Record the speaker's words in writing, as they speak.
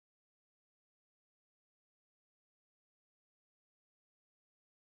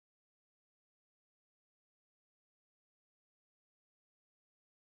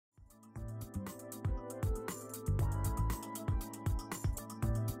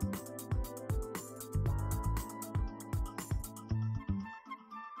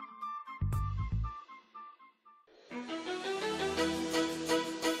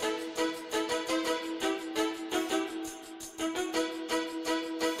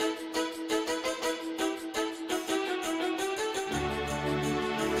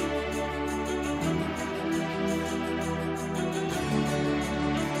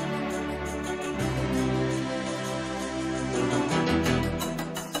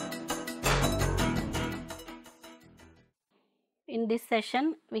In this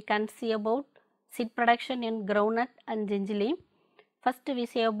session, we can see about seed production in groundnut and gingelly. First, we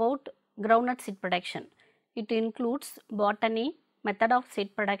see about groundnut seed production. It includes botany, method of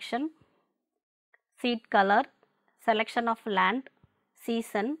seed production, seed color, selection of land,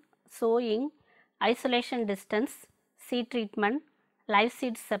 season, sowing, isolation distance, seed treatment, live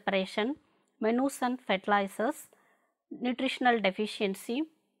seed separation, manures and fertilizers, nutritional deficiency,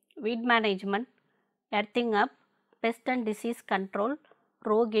 weed management, earthing up, pest and disease control,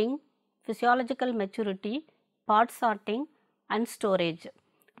 roguing, physiological maturity, pod sorting and storage.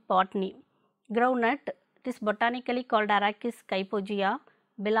 Botany. Groundnut, it is botanically called Arachis kyphogea,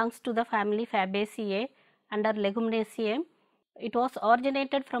 belongs to the family Fabaceae under Leguminosae. It was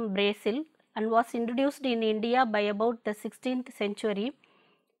originated from Brazil and was introduced in India by about the 16th century.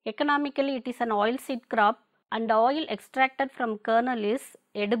 Economically, it is an oilseed crop and the oil extracted from kernel is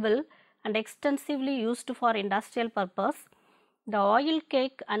edible and extensively used for industrial purpose. The oil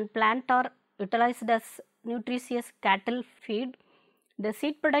cake and plant are utilized as nutritious cattle feed. The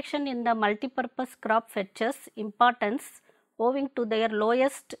seed production in the multipurpose crop fetches importance owing to their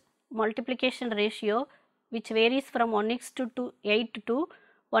lowest multiplication ratio, which varies from 1:8 to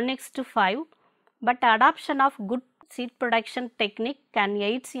 1:5, but adoption of good seed production technique can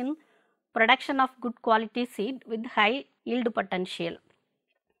aid in production of good quality seed with high yield potential.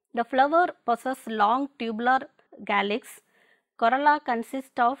 The flower possesses long tubular calyx. Corolla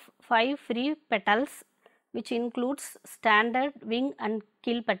consists of 5 free petals, which includes standard, wing and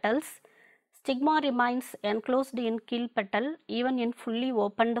keel petals. Stigma remains enclosed in keel petal even in fully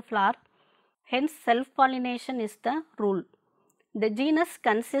opened flower. Hence, self-pollination is the rule. The genus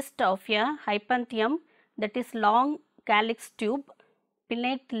consists of a hypanthium, that is long calyx tube,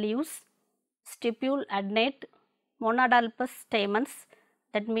 pinnate leaves, stipule adnate, monadalpous stamens,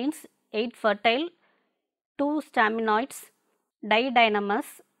 that means 8 fertile, 2 staminoids,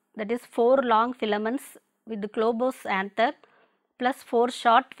 didynamous, that is 4 long filaments with the globose anther plus 4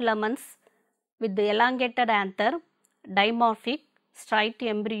 short filaments with the elongated anther, dimorphic, straight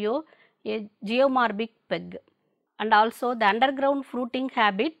embryo, a geomorphic peg, and also the underground fruiting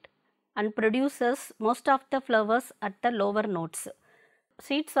habit and produces most of the flowers at the lower nodes.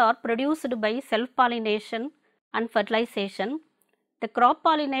 Seeds are produced by self-pollination and fertilization. The crop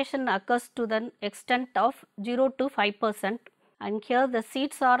pollination occurs to the extent of 0 to 5%, and here the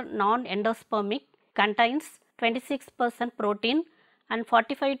seeds are non-endospermic, contains 26% protein and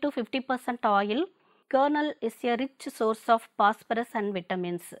 45 to 50% oil. Kernel is a rich source of phosphorus and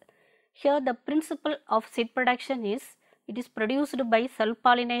vitamins. Here the principle of seed production is it is produced by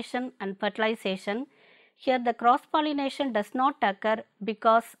self-pollination and fertilization. Here the cross-pollination does not occur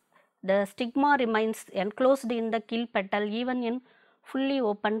because the stigma remains enclosed in the keel petal even in fully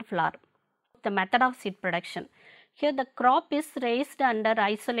opened flower. The method of seed production. Here the crop is raised under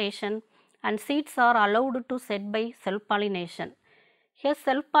isolation and seeds are allowed to set by self-pollination. Here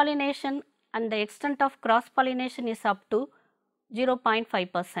self-pollination and the extent of cross-pollination is up to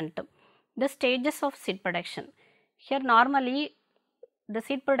 0.5%. The stages of seed production. Here normally the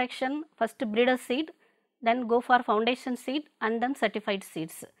seed production, first breeder seed, then go for foundation seed and then certified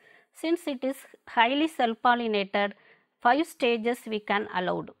seeds. Since it is highly self-pollinated, 5 stages we can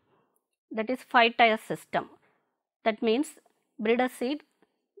allowed, that is 5-tier system. That means breeder seed,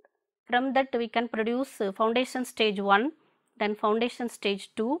 from that we can produce foundation stage 1, then foundation stage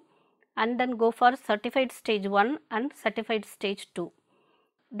 2 and then go for certified stage 1 and certified stage 2.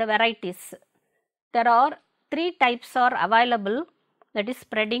 The varieties, there are 3 types are available, that is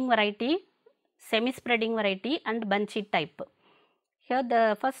spreading variety, semi-spreading variety and bunchy type. Here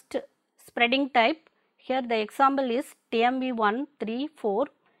the first spreading type, here the example is TMV 1, 3, 4,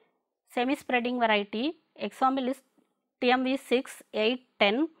 semi-spreading variety, example is TMV 6, 8,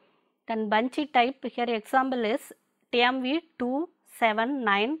 10, then bunchy type, here example is TMV 2, 7,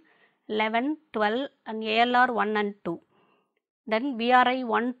 9, 11, 12 and ALR 1 and 2. Then VRI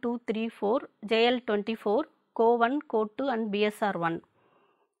 1, 2, 3, 4, JL 24, CO 1, CO 2 and BSR 1.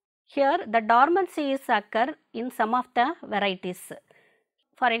 Here the dormancy is occur in some of the varieties.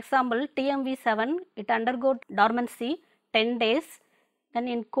 For example, TMV7, it undergo dormancy 10 days, then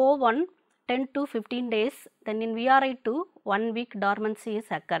in CO 1 10 to 15 days, then in VRI2 1 week dormancy is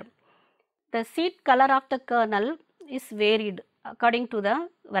occur. The seed color of the kernel, is varied according to the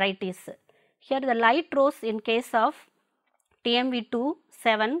varieties. Here the light rose in case of TMV2,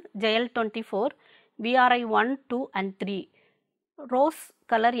 7, JL24, VRI 1, 2 and 3. Rose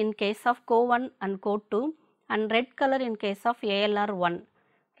color in case of CO1 and CO2 and red color in case of ALR1.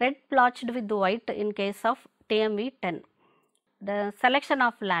 Red blotched with white in case of TMV10. The selection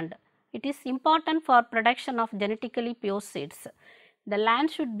of land. It is important for production of genetically pure seeds. The land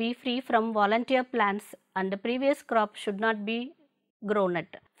should be free from volunteer plants and the previous crop should not be groundnut.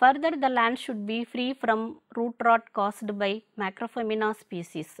 Further, the land should be free from root rot caused by Macrophylla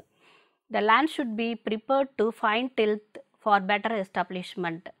species. The land should be prepared to fine tilth for better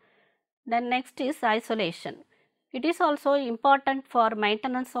establishment. Then next is isolation. It is also important for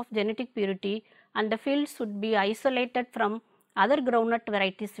maintenance of genetic purity and the field should be isolated from other groundnut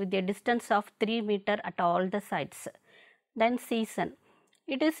varieties with a distance of 3 meter at all the sites. Then season.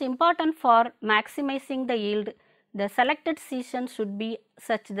 It is important for maximizing the yield. The selected season should be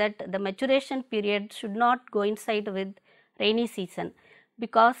such that the maturation period should not coincide with rainy season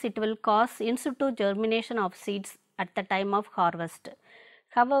because it will cause in situ germination of seeds at the time of harvest.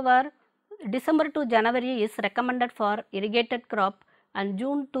 However, December to January is recommended for irrigated crop and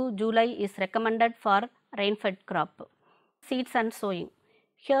June to July is recommended for rain-fed crop. Seeds and sowing.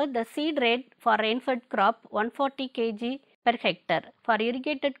 Here the seed rate for rain-fed crop 140 kg per hectare, for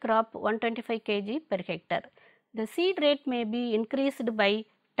irrigated crop 125 kg per hectare. The seed rate may be increased by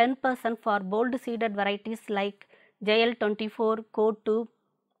 10% for bold seeded varieties like JL24, CO2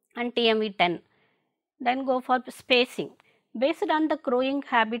 and TMV10. Then go for spacing. Based on the growing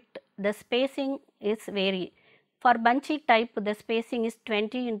habit, the spacing is vary. For bunchy type, the spacing is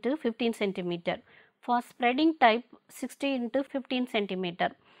 20 into 15 centimeter. For spreading type, 60 into 15 centimeter.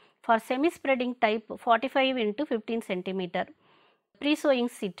 For semi-spreading type, 45 into 15 centimeter. Pre-sowing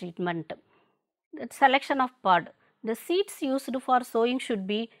seed treatment. The selection of pod. The seeds used for sowing should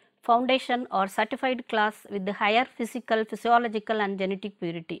be foundation or certified class with the higher physical, physiological and genetic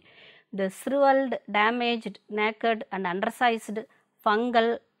purity. The shriveled, damaged, naked and undersized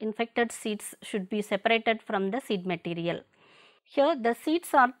fungal infected seeds should be separated from the seed material. Here the seeds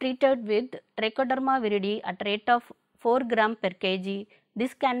are treated with Trichoderma viridi at rate of 4 gram per kg.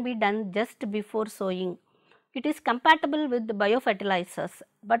 This can be done just before sowing. It is compatible with biofertilizers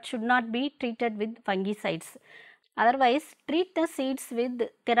but should not be treated with fungicides. Otherwise, treat the seeds with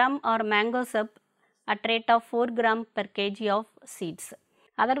Thiram or mango sap at rate of 4 gram per kg of seeds.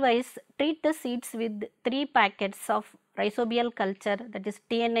 Otherwise, treat the seeds with 3 packets of rhizobial culture, that is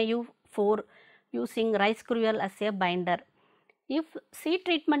TNAU4, using rice gruel as a binder. If seed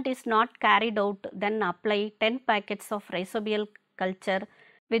treatment is not carried out, then apply 10 packets of rhizobial culture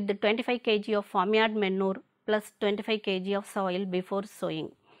with 25 kg of farmyard manure plus 25 kg of soil before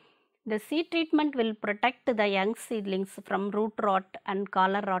sowing. The seed treatment will protect the young seedlings from root rot and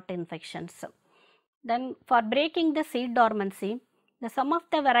collar rot infections. Then for breaking the seed dormancy, the some of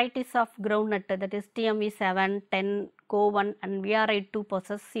the varieties of groundnut, that is TMV7, 10, CO1 and VRI2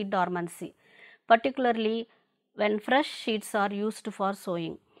 possess seed dormancy, particularly when fresh seeds are used for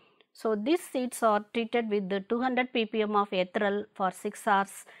sowing. So these seeds are treated with the 200 ppm of ethyl for 6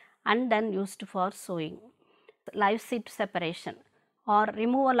 hours and then used for sowing. Live seed separation or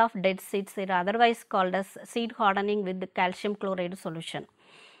removal of dead seeds is otherwise called as seed hardening with calcium chloride solution.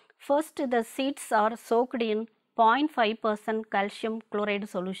 First, the seeds are soaked in 0.5% calcium chloride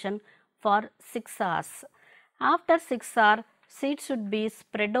solution for 6 hours. After 6 hours, seeds should be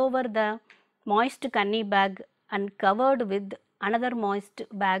spread over the moist gunny bag and covered with another moist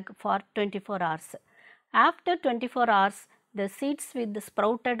bag for 24 hours. After 24 hours, the seeds with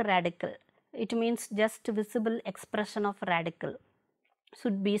sprouted radicle, it means just visible expression of radicle,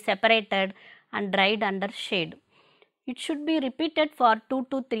 should be separated and dried under shade. It should be repeated for 2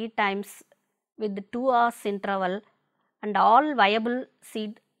 to 3 times with 2 hours interval, and all viable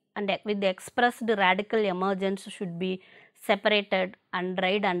seed and with the expressed radical emergence should be separated and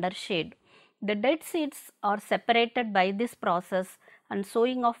dried under shade. The dead seeds are separated by this process, and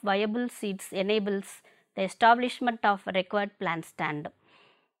sowing of viable seeds enables the establishment of required plant stand.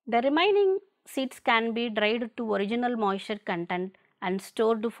 The remaining seeds can be dried to original moisture content and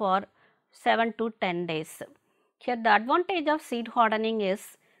stored for 7 to 10 days. Here the advantage of seed hardening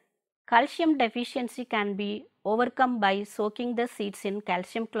is calcium deficiency can be overcome by soaking the seeds in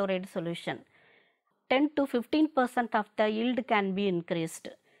calcium chloride solution. 10 to 15% of the yield can be increased.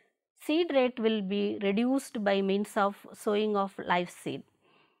 Seed rate will be reduced by means of sowing of live seed.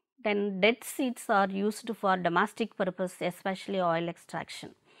 Then dead seeds are used for domestic purpose, especially oil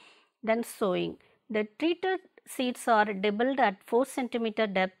extraction. Then sowing. The treated seeds are dibbled at 4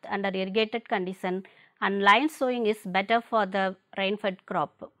 cm depth under irrigated condition and line sowing is better for the rain-fed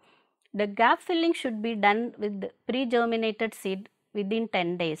crop. The gap filling should be done with pre-germinated seed within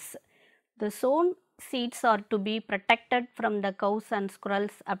 10 days. The sown seeds are to be protected from the cows and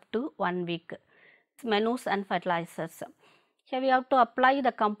squirrels up to 1 week. Manures and fertilizers. Here we have to apply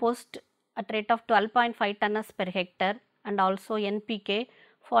the compost at rate of 12.5 tons per hectare and also NPK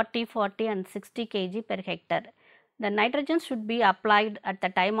 40, 40 and 60 kg per hectare. The nitrogen should be applied at the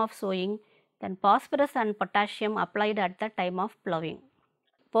time of sowing, then phosphorus and potassium applied at the time of plowing.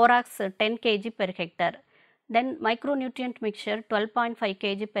 Borax 10 kg per hectare. Then micronutrient mixture 12.5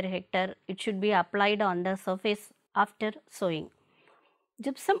 kg per hectare, it should be applied on the surface after sowing.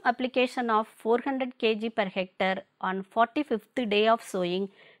 Gypsum application of 400 kg per hectare on 45th day of sowing,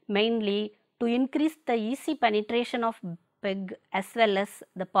 mainly to increase the easy penetration of peg as well as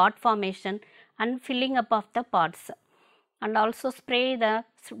the pod formation and filling up of the pods, and also spray the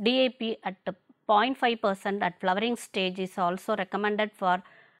DAP at 0.5% at flowering stage is also recommended for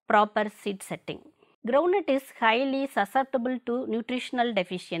proper seed setting. Groundnut is highly susceptible to nutritional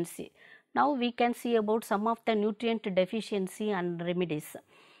deficiency. Now we can see about some of the nutrient deficiency and remedies.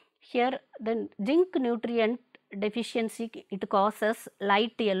 Here the zinc nutrient deficiency, it causes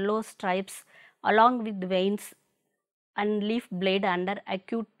light yellow stripes along with veins and leaf blade under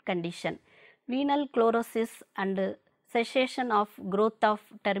acute condition, venal chlorosis and cessation of growth of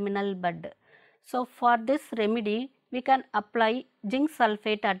terminal bud. So for this remedy we can apply zinc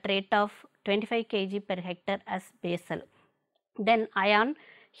sulfate at rate of 25 kg per hectare as basal. Then iron,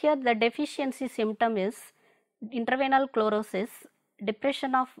 here the deficiency symptom is intervenal chlorosis,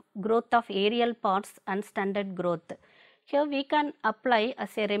 depression of growth of aerial pods and stunted growth. Here we can apply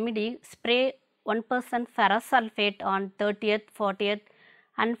as a remedy spray 1% ferrous sulfate on 30th, 40th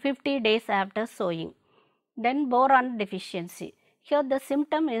and 50 days after sowing. Then boron deficiency, here the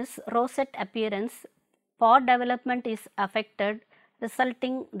symptom is rosette appearance, pod development is affected,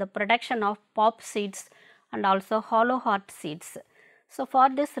 resulting the production of pop seeds and also hollow heart seeds. So for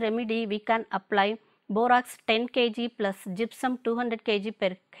this remedy we can apply borax 10 kg plus gypsum 200 kg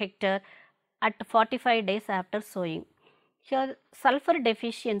per hectare at 45 days after sowing. Here sulfur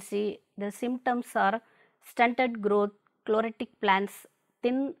deficiency, the symptoms are stunted growth, chlorotic plants,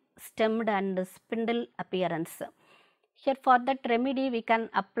 thin stemmed and spindle appearance. Here for that remedy we can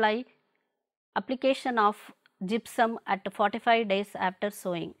apply application of gypsum at 45 days after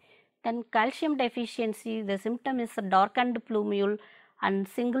sowing. Then calcium deficiency, the symptom is darkened plumule and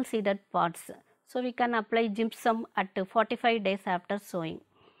single seeded pods. So we can apply gypsum at 45 days after sowing.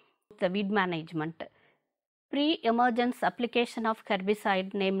 The weed management. Pre-emergence application of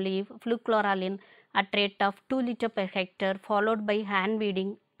herbicide, namely flucloraline at rate of 2 liter per hectare, followed by hand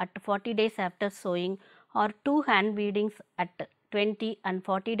weeding at 40 days after sowing, or 2 hand weedings at 20 and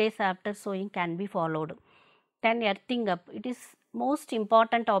 40 days after sowing can be followed. Then earthing up, it is most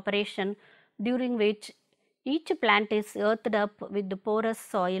important operation during which each plant is earthed up with the porous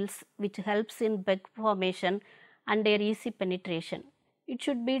soils, which helps in bed formation and their easy penetration. It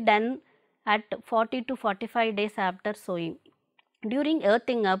should be done at 40 to 45 days after sowing. During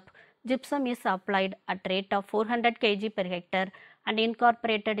earthing up, gypsum is applied at rate of 400 kg per hectare and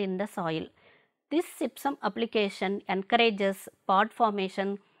incorporated in the soil. This gypsum application encourages pod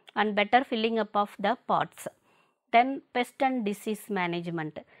formation and better filling up of the pods. Then pest and disease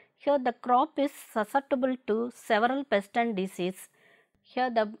management. Here the crop is susceptible to several pest and disease. Here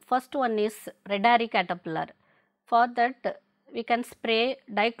the first one is red hairy caterpillar. For that we can spray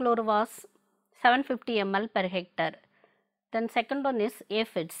dichlorvas 750 ml per hectare. Then second one is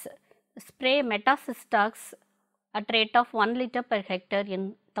aphids. Spray metacystox at rate of 1 liter per hectare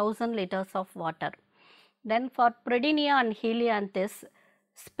in 1000 liters of water. Then for Prodinia and Helianthus,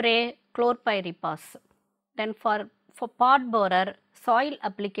 spray chlorpyrifos. Then for pod borer, soil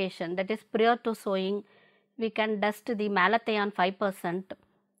application, that is prior to sowing, we can dust the malathion 5%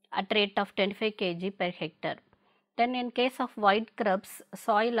 at rate of 25 kg per hectare. Then in case of white grubs,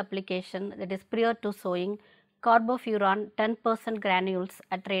 soil application, that is prior to sowing, carbofuran 10% granules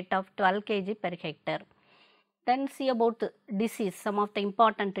at rate of 12 kg per hectare. Then see about disease, some of the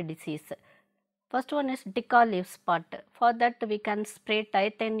important disease. First one is Ticca leaf spot. For that we can spray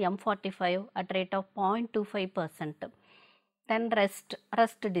Titane M45 at rate of 0.25%. Then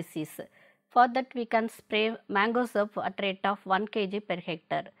rust disease. For that we can spray mango sap at rate of 1 kg per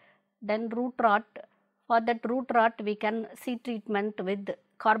hectare. Then root rot. For that root rot we can seed treatment with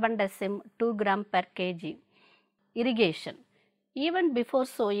carbendazim 2 gram per kg. Irrigation. Even before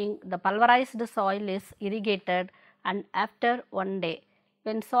sowing, the pulverized soil is irrigated, and after 1 day,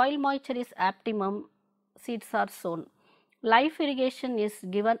 when soil moisture is optimum, seeds are sown. Live irrigation is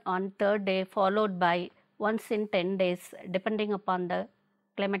given on third day followed by once in 10 days depending upon the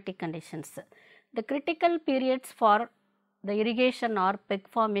climatic conditions. The critical periods for the irrigation are peg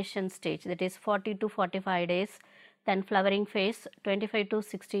formation stage, that is 40 to 45 days, then flowering phase 25 to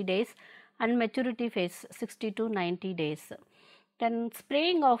 60 days and maturity phase 60 to 90 days. Then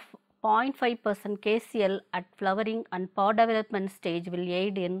spraying of 0.5% KCl at flowering and pod development stage will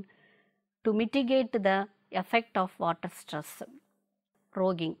aid in to mitigate the effect of water stress.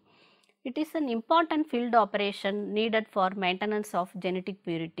 Roguing. It is an important field operation needed for maintenance of genetic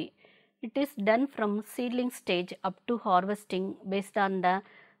purity. It is done from seedling stage up to harvesting based on the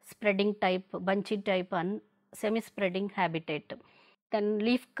spreading type, bunchy type and semi-spreading habitat. Then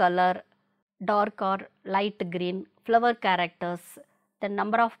leaf color, dark or light green, flower characters, the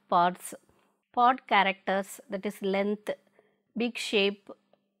number of pods, pod characters, that is length, beak shape,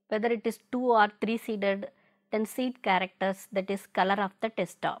 whether it is 2 or 3 seeded, then seed characters, that is color of the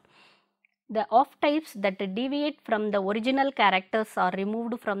testa. The off types that deviate from the original characters are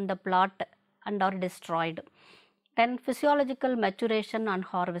removed from the plot and are destroyed. Then physiological maturation and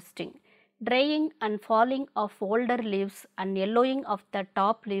harvesting. Drying and falling of older leaves and yellowing of the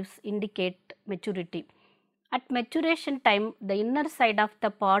top leaves indicate maturity. At maturation time, the inner side of the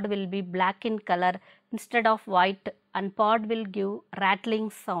pod will be black in color instead of white and pod will give rattling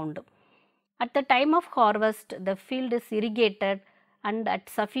sound. At the time of harvest, the field is irrigated and at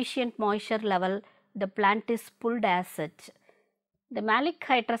sufficient moisture level, the plant is pulled as such. The malic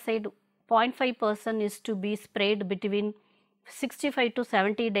hydrocide 0.5% is to be sprayed between 65 to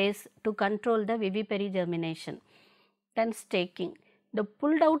 70 days to control the vivipary germination. Then staking. The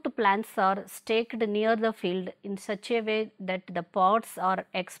pulled out plants are staked near the field in such a way that the pods are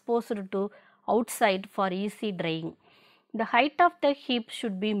exposed to outside for easy drying. The height of the heap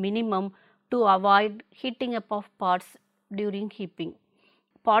should be minimum to avoid heating up of pods during heaping.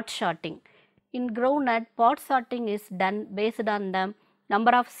 Pod sorting. In groundnut, pod sorting is done based on the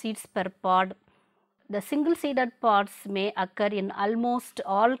number of seeds per pod. The single seeded pods may occur in almost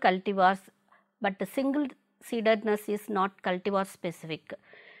all cultivars, but the single seededness is not cultivar specific.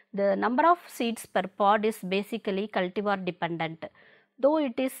 The number of seeds per pod is basically cultivar dependent, though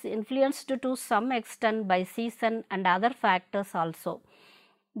it is influenced to some extent by season and other factors also.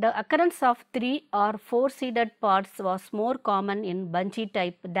 The occurrence of 3 or 4 seeded pods was more common in bunchy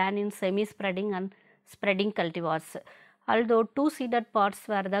type than in semi-spreading and spreading cultivars, although 2 seeded pods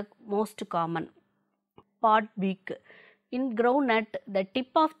were the most common. Pod beak. In groundnut, the tip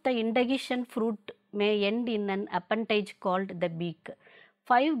of the indigestion fruit may end in an appendage called the beak.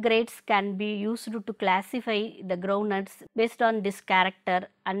 5 grades can be used to classify the groundnuts based on this character,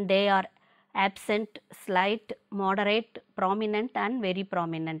 and they are absent, slight, moderate, prominent and very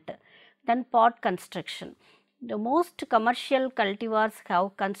prominent. Then pod construction. The most commercial cultivars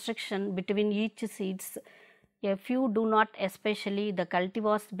have construction between each seeds. A few do not, especially the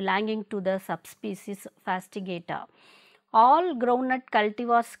cultivars belonging to the subspecies Fastigata. All groundnut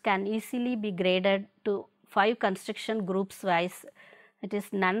cultivars can easily be graded to 5 construction groups wise, it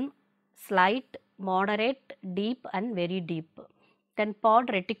is none, slight, moderate, deep and very deep. Then pod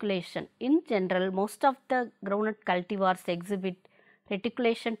reticulation. In general, most of the groundnut cultivars exhibit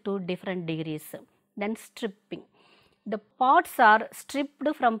reticulation to different degrees. Then stripping. The pods are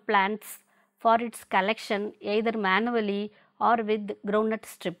stripped from plants for its collection either manually or with groundnut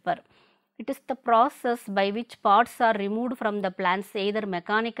stripper. It is the process by which pods are removed from the plants either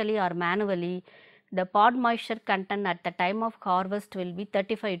mechanically or manually. The pod moisture content at the time of harvest will be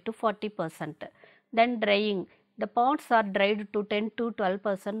 35 to 40%. Then drying. The pods are dried to 10 to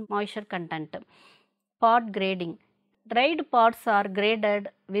 12% moisture content. Pod grading. Dried pods are graded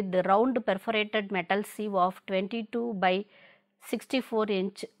with the round perforated metal sieve of 22 by 64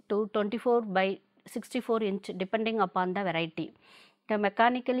 inch to 24 by 64 inch depending upon the variety. The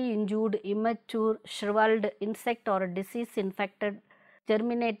mechanically injured, immature, shriveled, insect or disease infected,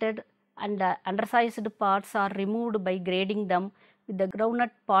 germinated and undersized pods are removed by grading them with the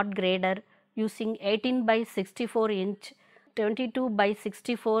groundnut pod grader using 18 by 64 inch, 22 by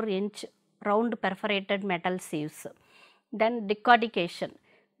 64 inch round perforated metal sieves. Then decodication.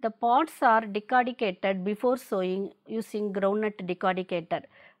 The pods are decodicated before sowing using groundnut decodicator.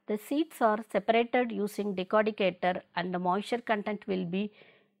 The seeds are separated using decodicator and the moisture content will be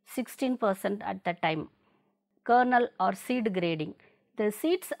 16% at the time. Kernel or seed grading. The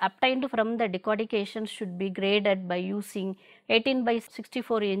seeds obtained from the decodication should be graded by using 18 by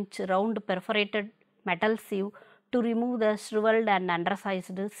 64 inch round perforated metal sieve to remove the shriveled and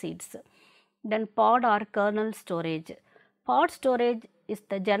undersized seeds. Then pod or kernel storage. Pod storage is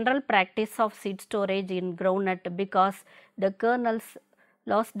the general practice of seed storage in groundnut because the kernels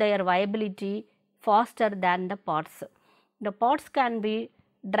lost their viability faster than the pods. The pods can be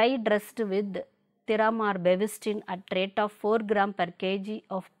dry dressed with thiram or bevestin at rate of 4 gram per kg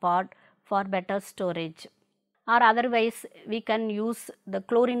of pod for better storage. Or otherwise we can use the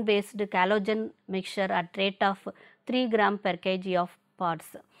chlorine based collagen mixture at rate of 3 gram per kg of pods.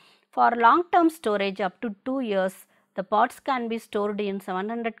 For long term storage up to 2 years, the pods can be stored in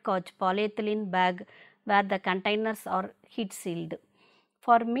 700 couch polyethylene bag where the containers are heat sealed.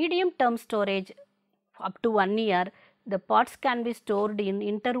 For medium term storage up to 1 year, the pods can be stored in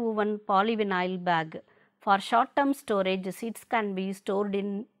interwoven polyvinyl bag. For short term storage, seeds can be stored in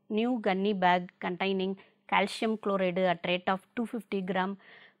new gunny bag containing calcium chloride at rate of 250 gram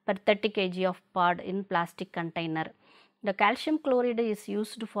per 30 kg of pod in plastic container. The calcium chloride is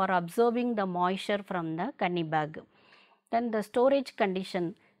used for absorbing the moisture from the gunny bag. Then the storage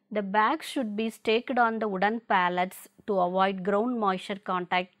condition. The bag should be staked on the wooden pallets to avoid ground moisture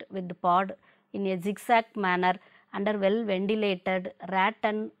contact with the pod in a zigzag manner under well ventilated, rat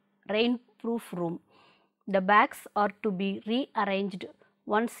and rain proof room. The bags are to be rearranged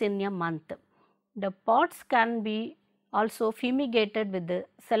once in a month. The pods can be also fumigated with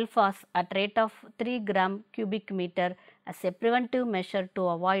sulfas at rate of 3 gram cubic meter as a preventive measure to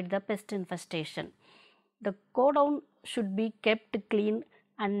avoid the pest infestation. The godown should be kept clean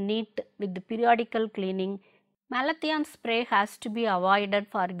and neat with periodical cleaning. Malathion spray has to be avoided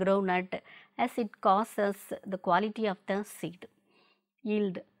for groundnut as it causes the quality of the seed.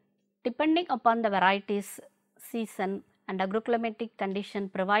 Yield. Depending upon the varieties, season and agroclimatic condition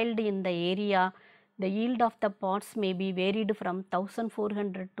prevailed in the area, the yield of the pods may be varied from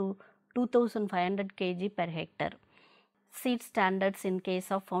 1400 to 2500 kg per hectare. Seed standards in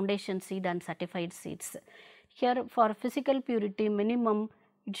case of foundation seed and certified seeds. Here for physical purity minimum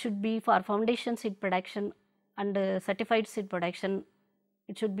it should be for foundation seed production and certified seed production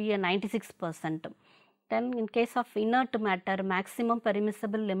it should be a 96%. Then in case of inert matter maximum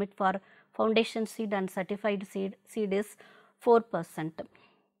permissible limit for foundation seed and certified seed is 4%.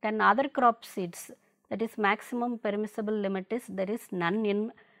 Then other crop seeds, that is maximum permissible limit is there is none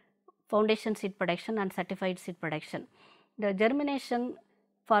in foundation seed production and certified seed production. The germination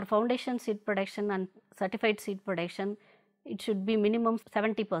for foundation seed production and certified seed production it should be minimum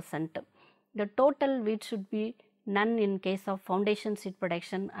 70%. The total weight should be none in case of foundation seed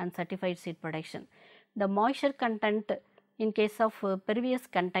production and certified seed production. The moisture content in case of previous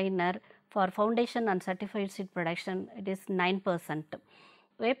container for foundation and certified seed production it is 9%.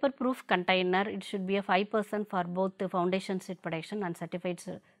 Vapor proof container it should be a 5% for both the foundation seed production and certified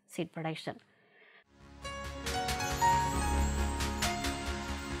seed production.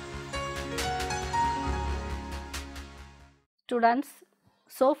 Students,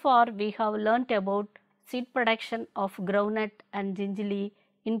 so far we have learnt about seed production of groundnut and gingelly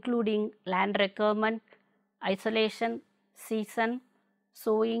including land requirement, isolation, season,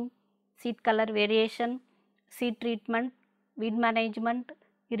 sowing, seed color variation, seed treatment, weed management,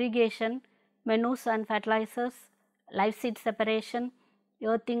 irrigation, manures and fertilizers, live seed separation,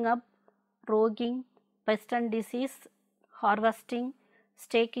 earthing up, roguing, pest and disease, harvesting,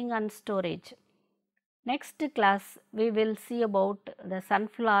 staking and storage. Next class we will see about the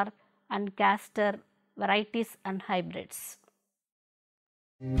sunflower and castor varieties and hybrids.